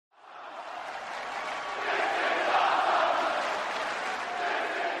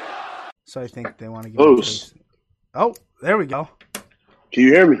So I think they want to give me a Bruce, taste. Oh, there we go. can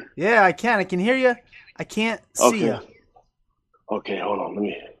you hear me? Yeah, I can. I can hear you. I can't see Okay. you. Okay, hold on. Let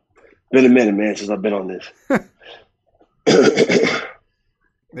me. Been a minute, man, since I've been on this.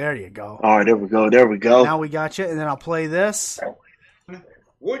 There you go. All right, there we go. There we go. Now we got you, and then I'll play this.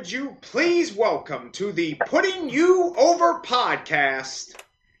 Would you please welcome to the Putting You Over podcast,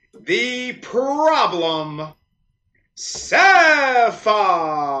 the problem, Safa Fatu.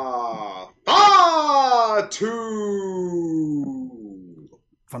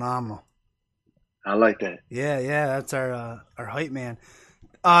 Phenomenal. I like that. Yeah, that's our hype man.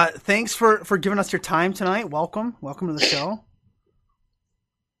 Thanks for giving us your time tonight. Welcome to the show.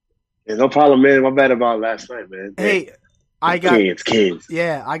 Yeah, no problem, man. My bad about last night, man. Hey, I got kids.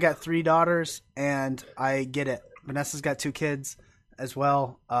 Yeah, I got 3 daughters, and I get it. Vanessa's got 2 kids as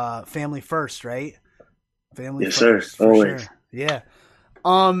well. Family first, right? Family Yes, first, sir. for Always. sure. Yeah.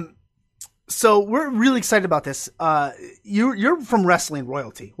 So we're really excited about this. You're from wrestling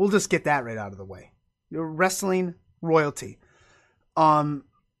royalty. We'll just get that right out of the way. You're wrestling royalty. Do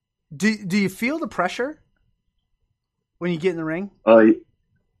you feel the pressure when you get in the ring?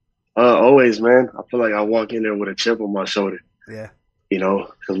 Always, man. I feel like I walk in there with a chip on my shoulder. Yeah. You know,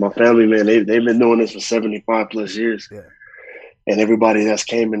 because my family, man, they've been doing this for 75 plus years. Yeah. And everybody that's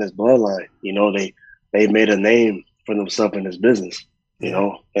came in this bloodline, you know, they made a name for themselves in this business, you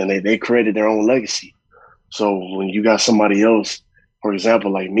know, and they created their own legacy. So when you got somebody else, for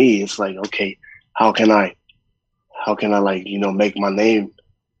example, like me, it's like, okay, how can I like, you know, make my name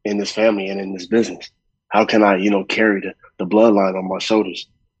in this family and in this business? How can I, you know, carry the bloodline on my shoulders?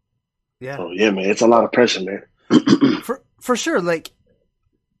 Yeah. So yeah, man, it's a lot of pressure, man. For sure. Like,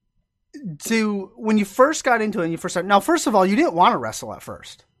 when you first got into it and you first started, now, first of all, you didn't want to wrestle at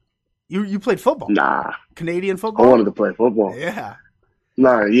first. You played football. Nah. Canadian football? I wanted to play football. Yeah.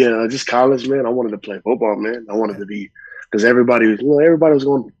 Nah, yeah, just college, man. I wanted to play football, man. I wanted to be, because everybody was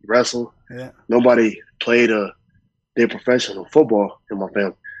going to wrestle. Yeah. Nobody played their professional football in my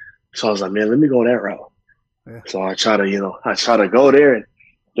family. So I was like, man, let me go that route. Yeah. So I try to go there, and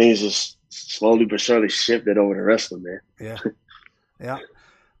things just slowly but surely shifted over to wrestling, man. Yeah. Yeah.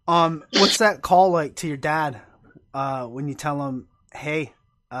 What's that call like to your dad when you tell him, hey,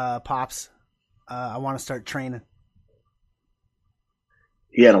 Pops, I want to start training?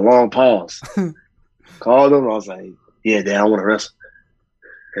 He had a long pause. Called him. I was like, yeah, Dad, I want to wrestle.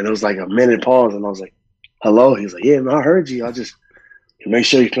 And it was like a minute pause, and I was like, hello? He was like, yeah, man, I heard you. I just make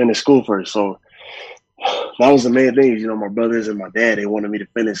sure you finish school first. So that was the main thing. You know, my brothers and my dad, they wanted me to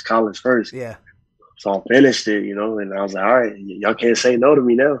finish college first. Yeah. So I finished it, you know, and I was like, all right, y'all can't say no to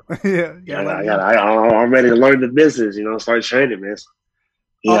me now. I'm ready to learn the business, you know, start training, man. So,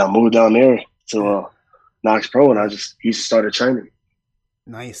 yeah, I moved down there to Knox Pro, and I just started training.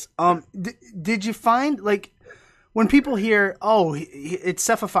 Nice. Did you find, like, when people hear, oh, it's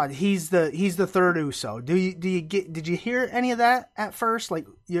Cephalad, he's the third Uso. Did you hear any of that at first? Like,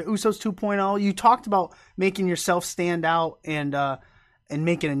 your Usos 2.0, you talked about making yourself stand out and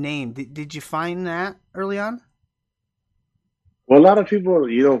making a name. Did you find that early on? Well, a lot of people,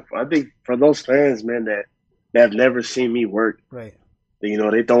 you know, I think for those fans, man, that have never seen me work, right? You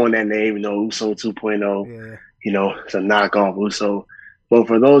know, they throw in that name, you know, Uso 2.0. Yeah. You know, it's a knockoff Uso. But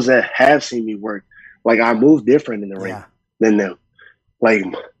for those that have seen me work, like, I move different in the ring than them. Like,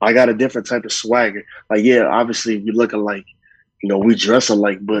 I got a different type of swagger. Like, yeah, obviously we look alike, you know, we dress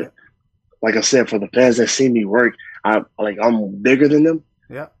alike, but like I said, for the fans that see me work, I'm bigger than them.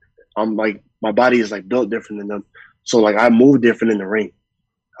 Yeah. I'm like, my body is like built different than them. So like, I move different in the ring.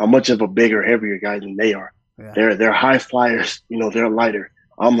 I'm much of a bigger, heavier guy than they are. Yeah. They're high flyers, you know, they're lighter.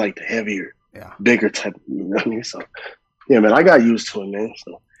 I'm like the heavier, bigger type, you know what I mean? So yeah, man, I got used to it, man.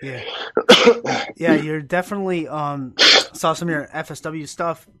 So yeah, you're definitely saw some of your FSW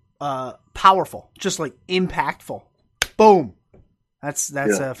stuff, powerful, just like impactful. Boom. That's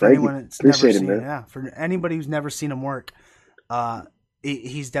for anyone that's never seen it. Yeah, for anybody who's never seen him work,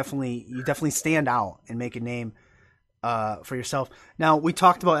 you definitely stand out and make a name for yourself. Now, we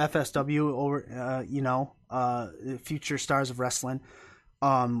talked about FSW over future stars of wrestling.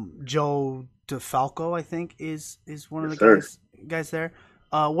 Joe DeFalco, I think, is one of the guys there.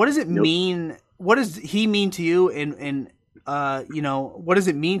 What does it mean? What does he mean to you? And what does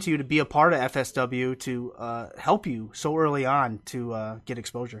it mean to you to be a part of FSW to help you so early on to get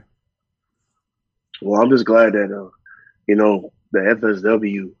exposure? Well, I'm just glad that the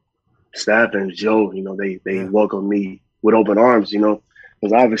FSW staff and Joe, you know, they welcomed me with open arms, you know,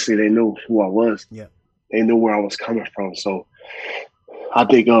 because obviously they knew who I was. Yeah, they knew where I was coming from. So I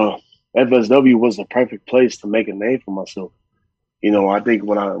think FSW was the perfect place to make a name for myself. I think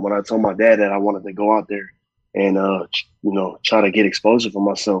when I told my dad that I wanted to go out there and try to get exposure for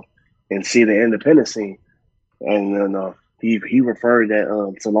myself and see the independent scene, and then he referred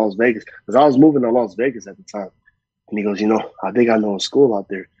that to Las Vegas because I was moving to Las Vegas at the time, and he goes, I think I know a school out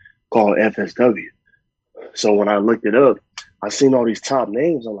there called FSW. So when I looked it up, I seen all these top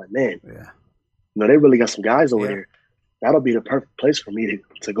names. I'm like, man, they really got some guys over there. That'll be the perfect place for me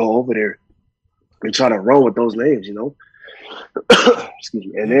to go over there and try to run with those names, Excuse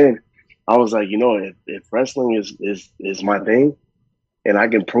me. And then I was like, if wrestling is my thing and I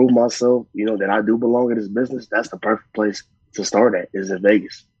can prove myself, that I do belong in this business, that's the perfect place to start at is in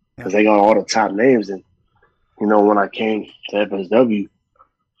Vegas because they got all the top names. And, when I came to FSW,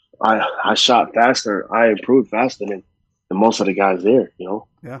 I shot faster. I improved faster than most of the guys there,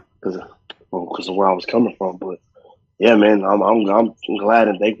 because of where I was coming from. But yeah, man, I'm glad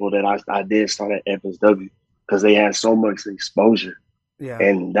and thankful that I did start at FSW because they had so much exposure. Yeah,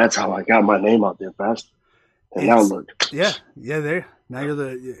 and that's how I got my name out there faster. And now look, there. Now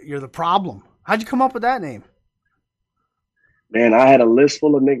you're the problem. How'd you come up with that name? Man, I had a list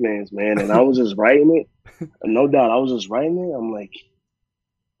full of nicknames, man, and I was just writing it. No doubt, I was just writing it. I'm like,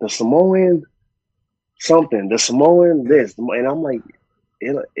 the Samoan something, the Samoan this, and I'm like,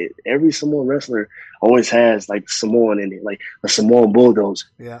 every Samoan wrestler always has like Samoan in it, like the Samoan Bulldozer.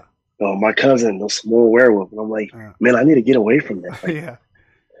 Yeah. My cousin, the Samoan Werewolf, and I'm like, man, I need to get away from that. Like,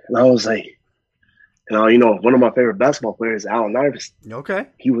 and I was like, one of my favorite basketball players, Allen Iverson. Okay.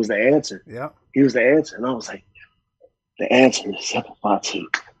 He was the answer. Yeah. He was the answer, and I was like, the answer is 752.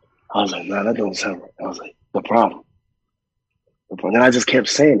 I was like, nah, that don't sound right. I was like, the problem. And then I just kept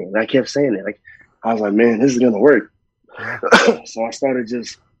saying it. And I kept saying it. Like, I was like, man, this is going to work. Yeah. So I started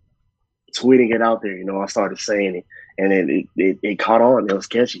just tweeting it out there. I started saying it. And then it caught on. It was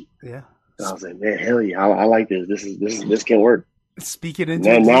catchy. Yeah. And I was like, man, hell yeah. I like this. This can work. Speak it into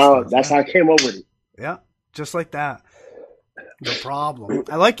existence. Now that's how I came up with it. Yeah. Just like that. The problem.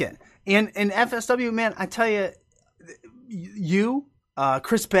 I like it. And FSW, man, I tell you,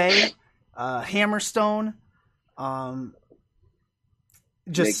 Chris Bay, Hammerstone,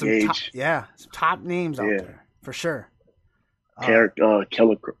 just some top names out there for sure.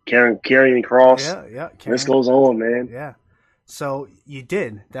 Karrion Kross. Yeah. This goes on, man. Yeah. So you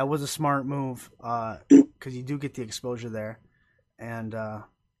did. That was a smart move because you do get the exposure there and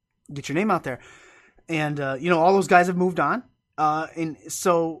get your name out there. And all those guys have moved on, and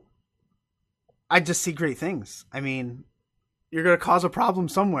so I just see great things. I mean, you're gonna cause a problem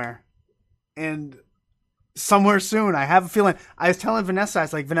somewhere, and somewhere soon. I have a feeling. I was telling Vanessa, I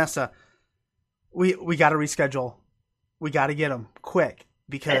was like, Vanessa, we got to reschedule. We got to get them quick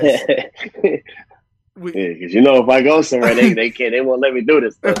because because if I go somewhere, they won't let me do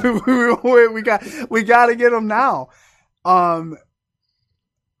this. we got to get them now.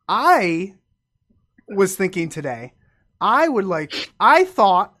 I was thinking today, I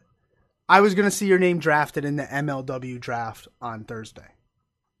thought I was going to see your name drafted in the MLW draft on Thursday.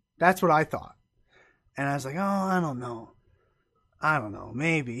 That's what I thought. And I was like, oh, I don't know.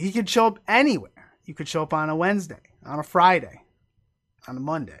 Maybe. He could show up anywhere. You could show up on a Wednesday, on a Friday, on a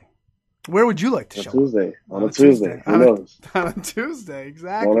Monday. Where would you like to show up? On a Tuesday. Who knows? On a Tuesday,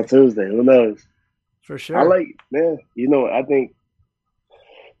 exactly. On a Tuesday. Who knows? For sure. I like, man, I think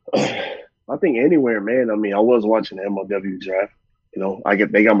anywhere, man. I mean, I was watching the MLW draft.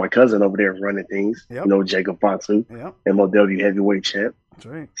 They got my cousin over there running things. Yep. Jacob Fatu, MLW heavyweight champ. That's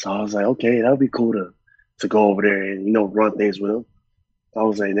right. So I was like, okay, that'd be cool to go over there and run things with him. I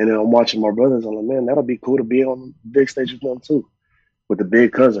was like, then I'm watching my brothers. I'm like, man, that'll be cool to be on the big stage with them too, with the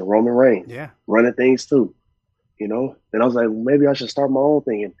big cousin Roman Reigns. Yeah, running things too. Then I was like, maybe I should start my own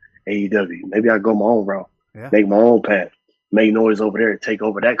thing in AEW. Maybe I go my own route, make my own path, make noise over there, take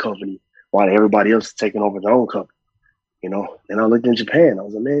over that company while everybody else is taking over their own company. Then I looked in Japan. I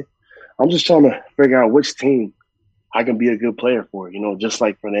was like, man, I'm just trying to figure out which team I can be a good player for. Just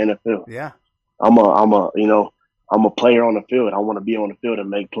like for the NFL. Yeah, I'm a player on the field. I want to be on the field and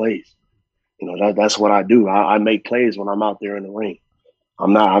make plays. That's what I do. I make plays when I'm out there in the ring.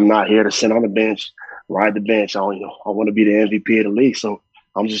 I'm not here to sit on the bench, ride the bench. I want to be the MVP of the league. So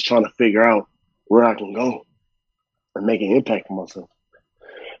I'm just trying to figure out where I can go and make an impact for myself.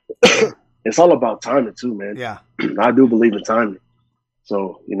 It's all about timing too, man. Yeah. I do believe in timing.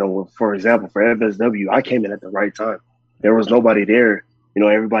 So, for example, for FSW, I came in at the right time. There was nobody there.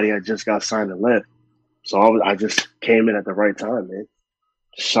 Everybody had just got signed and left. So I just came in at the right time, man.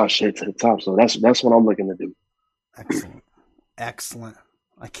 Shot shit to the top. So that's what I'm looking to do. Excellent.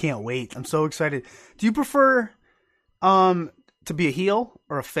 I can't wait. I'm so excited. Do you prefer to be a heel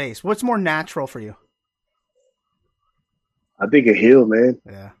or a face? What's more natural for you? I think a heel, man.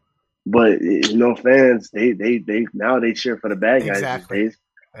 Yeah. But fans, they now they cheer for the bad guys Exactly. these days.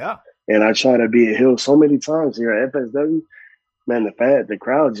 Yeah. And I try to be a heel so many times here at FSW. Man, the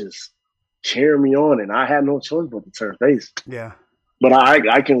crowd just cheer me on, and I had no choice but to turn face. Yeah. But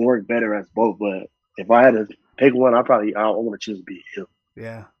I can work better as both. But if I had to pick one, I want to choose to be a heel.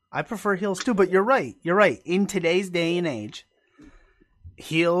 Yeah. I prefer heels too, but you're right. You're right. In today's day and age,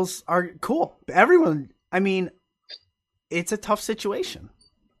 heels are cool. Everyone, I mean, it's a tough situation.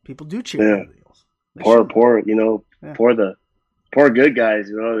 People do cheer for heels. Poor good guys,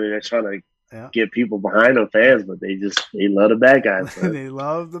 they're trying to get people behind them fans, but they love the bad guys. They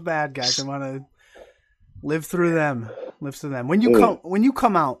love the bad guys. They want to live through them. When you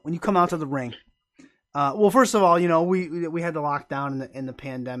come out to the ring, well, first of all, we had the lockdown in the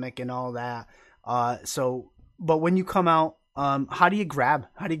pandemic and all that. But when you come out, how do you grab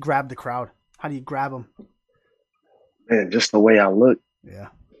the crowd? How do you grab them? Man, just the way I look. Yeah.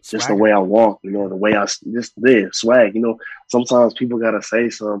 Just the way I walk, the way swag. Sometimes people gotta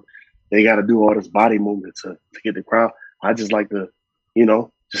say something. They gotta do all this body movement to get the crowd. I just like to,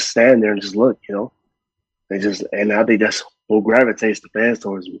 just stand there and just look. And I think that's what gravitates the fans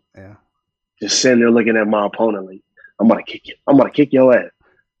towards me. Yeah. Just sitting there looking at my opponent like, I'm gonna kick you. I'm gonna kick your ass.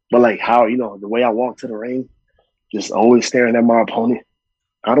 But like how, the way I walk to the ring, just always staring at my opponent.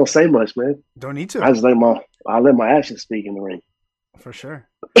 I don't say much, man. Don't need to. I just let my actions speak in the ring. For sure.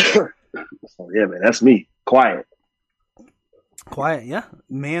 So yeah, man, that's me. Quiet, yeah.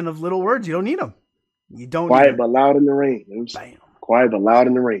 Man of little words. You don't need them. You don't. Quiet but loud in the ring. Bam. Quiet but loud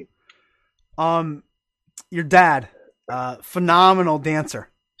in the ring. Your dad, phenomenal dancer.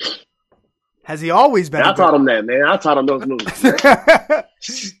 Has he always been? I taught him that, man. I taught him those moves.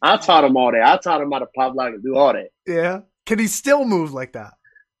 I taught him all that. I taught him how to pop lock and do all that. Yeah. Can he still move like that?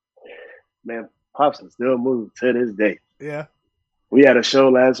 Man, Pops can still move to this day. Yeah. We had a show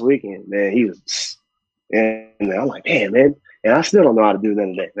last weekend, man. He was, and I'm like, damn, man. And I still don't know how to do none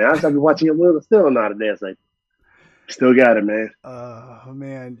of that, man. I started watching your moves, I still don't know how to dance. Like, still got it, man. Oh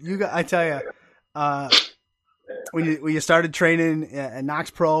man, I tell you, when you started training at Knox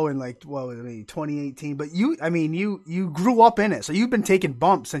Pro in 2018, but you grew up in it, so you've been taking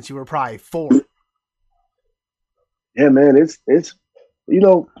bumps since you were probably 4. Yeah, man. It's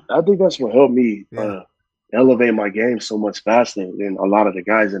I think that's what helped me. Elevate my game so much faster than a lot of the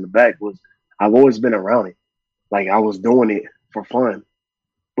guys in the back. Was I've always been around it. Like I was doing it for fun,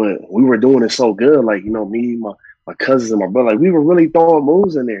 but we were doing it so good. Like, me, my cousins and my brother, like we were really throwing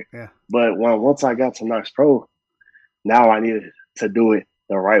moves in there. Yeah. But once I got to Knox Pro, now I needed to do it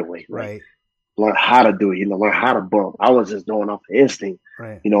the right way. Right. Learn how to do it, learn how to bump. I was just doing off the instinct,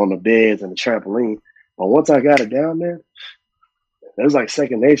 right. On the beds and the trampoline. But once I got it down, man, it was like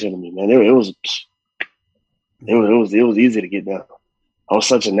second nature to me, man. It was easy to get down. I was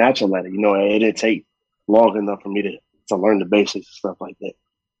such a natural at it. It didn't take long enough for me to learn the basics and stuff like that.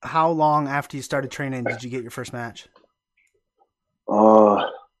 How long after you started training did you get your first match? I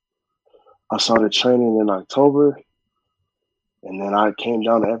started training in October, and then I came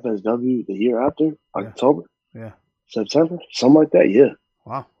down to FSW the year after, October, September, something like that. Yeah.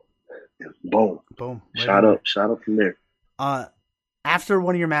 Wow. Boom. Right shot up from there. After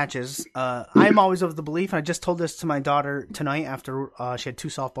one of your matches, I'm always of the belief, and I just told this to my daughter tonight after she had 2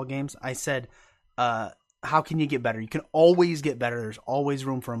 softball games. I said, how can you get better? You can always get better. There's always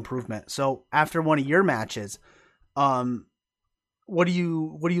room for improvement. So after one of your matches, what do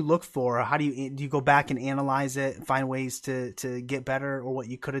you look for? How do you go back and analyze it and find ways to get better or what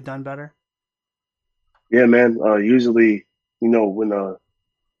you could have done better? Yeah, man. Usually, when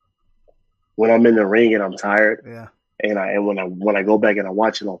I'm in the ring and I'm tired, and when I go back and I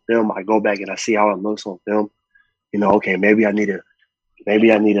watch it on film, I go back and I see how it looks on film. Okay, maybe I need to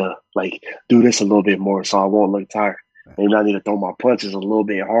like do this a little bit more so I won't look tired. Maybe I need to throw my punches a little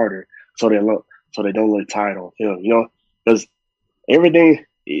bit harder so they don't look tired on film. Because everything,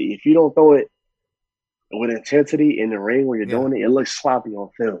 if you don't throw it with intensity in the ring where you're doing it, it looks sloppy on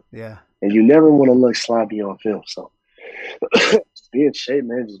film. Yeah, and you never want to look sloppy on film. So just be in shape,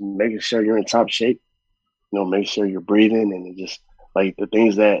 man. Just making sure you're in top shape. Make sure you're breathing and just like the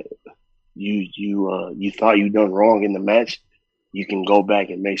things that you thought you done wrong in the match, you can go back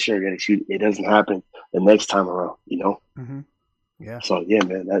and make sure that it doesn't happen the next time around. Mm-hmm. Yeah. So yeah,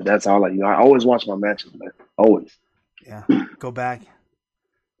 man, that's all. I always watch my matches, man. Always. Yeah. Go back,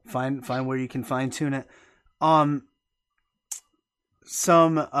 find where you can fine tune it. What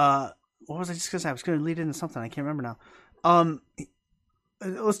was I just gonna say? I was gonna lead into something I can't remember now.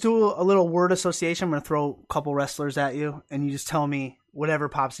 Let's do a little word association. I'm going to throw a couple wrestlers at you, and you just tell me whatever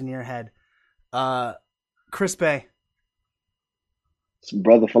pops in your head. Chris Bay. It's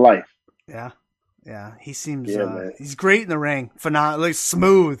brother for life. Yeah. Yeah. He seems man. he's great in the ring. Phenomenal, like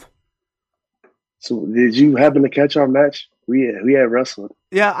smooth. So did you happen to catch our match? We had wrestling.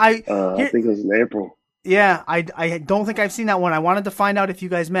 Yeah, I think it was in April. Yeah, I don't think I've seen that one. I wanted to find out if you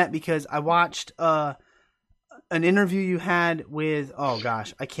guys met because I watched an interview you had with, oh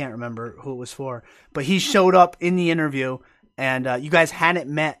gosh, I can't remember who it was for, but he showed up in the interview and you guys hadn't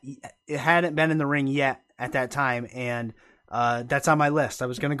met, it hadn't been in the ring yet at that time, and that's on my list. I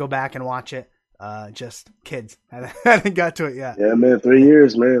was going to go back and watch it. Just kids. I haven't got to it yet. Yeah, man, 3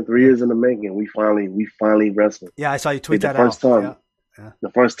 years, man. 3 years in the making. We finally wrestled. Yeah, I saw you tweet that out. Yeah. The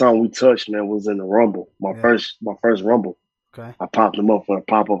first time we touched, man, was in the Rumble. My first Rumble. Okay. I popped him up for a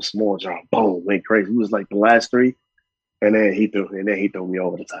pop-up small drop. Boom, went crazy. He was like the last three, and then he threw me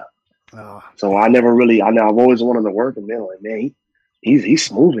over the top. Oh. So I've always wanted to work him. Man, like, man, he's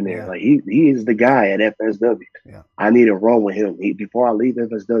smooth in there. Yeah. Like he is the guy at FSW. Yeah. I need to run with him. Before I leave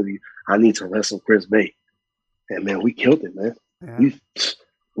FSW, I need to wrestle Chris Bay. And man, we killed it, man. Yeah.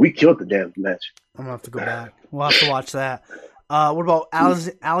 We killed the damn match. I'm gonna have to go back. We'll have to watch that. What about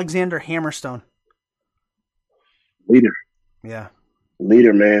Alexander Hammerstone? Leader. Yeah.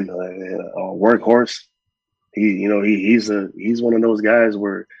 Leader, man. Workhorse. He's one of those guys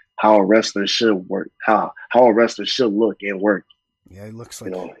where how a wrestler should work, how a wrestler should look and work. Yeah, he looks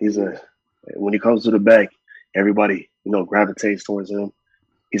like when he comes to the back, everybody gravitates towards him.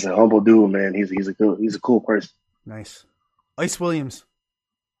 He's a humble dude, man. He's a cool person. Nice. Ice Williams.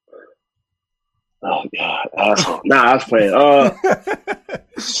 Oh God, asshole. Nah, I was playing.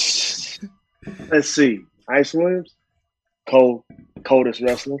 Let's see. Ice Williams, coldest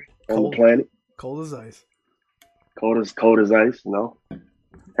wrestler on the planet. Cold as ice. Cold as ice.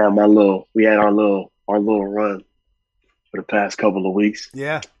 We had our little run for the past couple of weeks.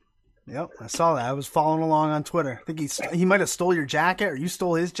 Yeah. Yep, I saw that. I was following along on Twitter. I think he might have stole your jacket, or you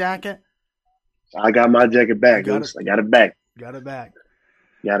stole his jacket. I got my jacket back. I got it back. Got it back.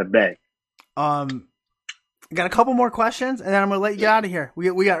 Got it back. I got a couple more questions, and then I'm gonna let you get out of here.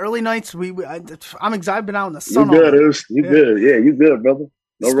 We got early nights. I'm excited. I've been out in the sun. You good, Oos? You good? Yeah, you good, brother.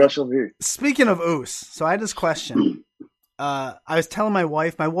 No rush over here. Speaking of Oos, so I had this question. I was telling my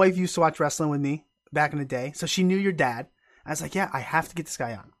wife. My wife used to watch wrestling with me back in the day, so she knew your dad. I was like, yeah, I have to get this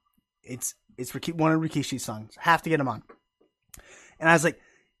guy on. It's one of Rikishi's songs. I have to get him on. And I was like,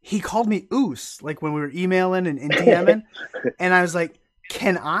 he called me Oos, like when we were emailing and DMing, and I was like,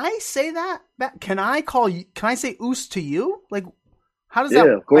 can I say that? Can I call you? Can I say Oos to you? Like, how does that?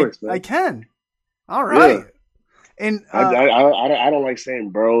 Yeah, of course. I can. All right. Yeah. And I don't like saying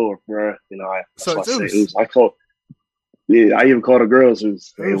bro or bruh. So it's Oos. Oos. I even call the girls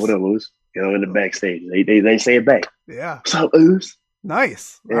Oos. Hey, what up, Oos? In the backstage, they say it back. Yeah. What's up, Oos?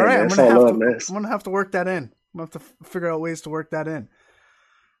 Nice. Yeah, all right, man, I'm gonna have to work that in. I'm gonna have to figure out ways to work that in.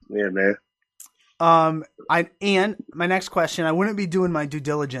 Yeah, man. And my next question, I wouldn't be doing my due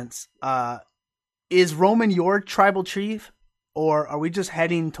diligence. Is Roman your tribal chief, or are we just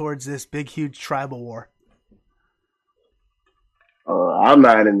heading towards this big, huge tribal war? I'm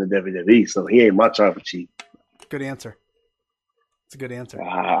not in the WWE, so he ain't my tribal chief. Good answer. It's a good answer.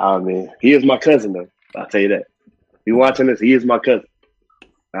 I mean, he is my cousin, though. I'll tell you that. If you're watching this, he is my cousin.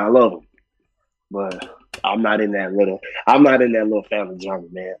 I love him, but I'm not in that little family drama,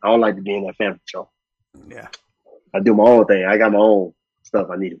 man. I don't like to be in that family drama. Yeah. I do my own thing. I got my own stuff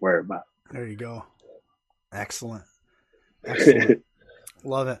I need to worry about. There you go. Excellent.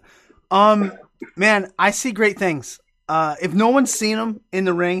 Love it. Man, I see great things. If no one's seen him in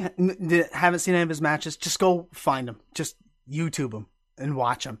the ring, haven't seen any of his matches, just go find him. Just YouTube him and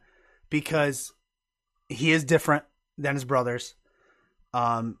watch him, because he is different than his brothers.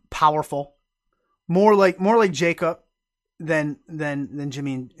 Powerful, more like Jacob than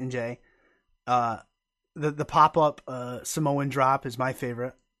Jimmy and Jay. The pop up Samoan drop is my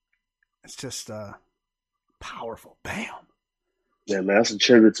favorite. It's just powerful. Bam. Yeah, man, that's a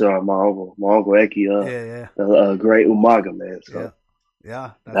tribute to my uncle Eki. A great Umaga, man. So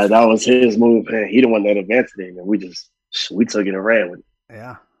yeah. That was his move, man. He the one that advanced it, and we took it and ran with it.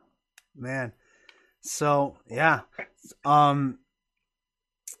 Yeah, man. So yeah,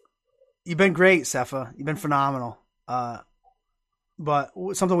 you've been great, Sefa. You've been phenomenal. But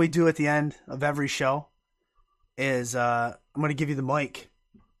something we do at the end of every show is I'm going to give you the mic.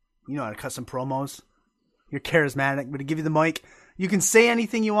 You know how to cut some promos. You're charismatic. I'm going to give you the mic. You can say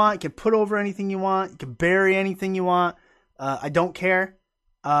anything you want. You can put over anything you want. You can bury anything you want. I don't care.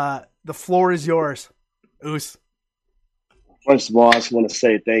 The floor is yours, Oos. First of all, I just want to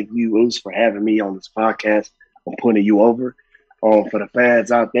say thank you, Oos, for having me on this podcast. I'm putting you over. For the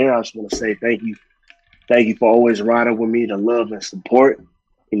fans out there, I just want to say thank you thank you for always riding with me, the love and support.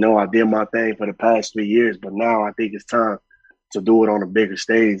 You know, I did my thing for the past 3 years, but now I think it's time to do it on a bigger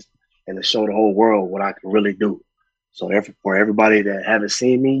stage and to show the whole world what I can really do. So for everybody that haven't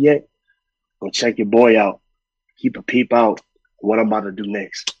seen me yet, go check your boy out. Keep a peep out what I'm about to do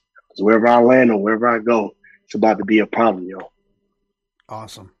next. Because wherever I land or wherever I go, it's about to be a problem, yo.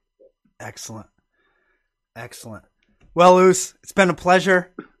 Awesome. Excellent. Well, Luce, it's been a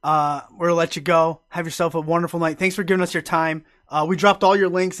pleasure. We're going to let you go. Have yourself a wonderful night. Thanks for giving us your time. We dropped all your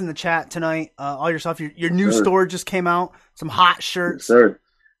links in the chat tonight. All your stuff. Your new store just came out. Some hot shirts. Yes, sir.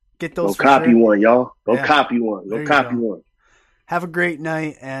 Get those. Go copy one, y'all. Go Yeah. copy one. Go copy one. Have a great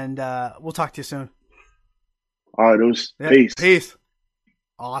night, and we'll talk to you soon. All right, Luce. Yeah. Peace. Peace.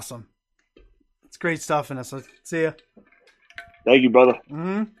 Awesome. It's great stuff, Vanessa. See ya. Thank you, brother.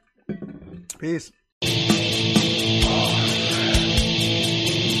 Peace.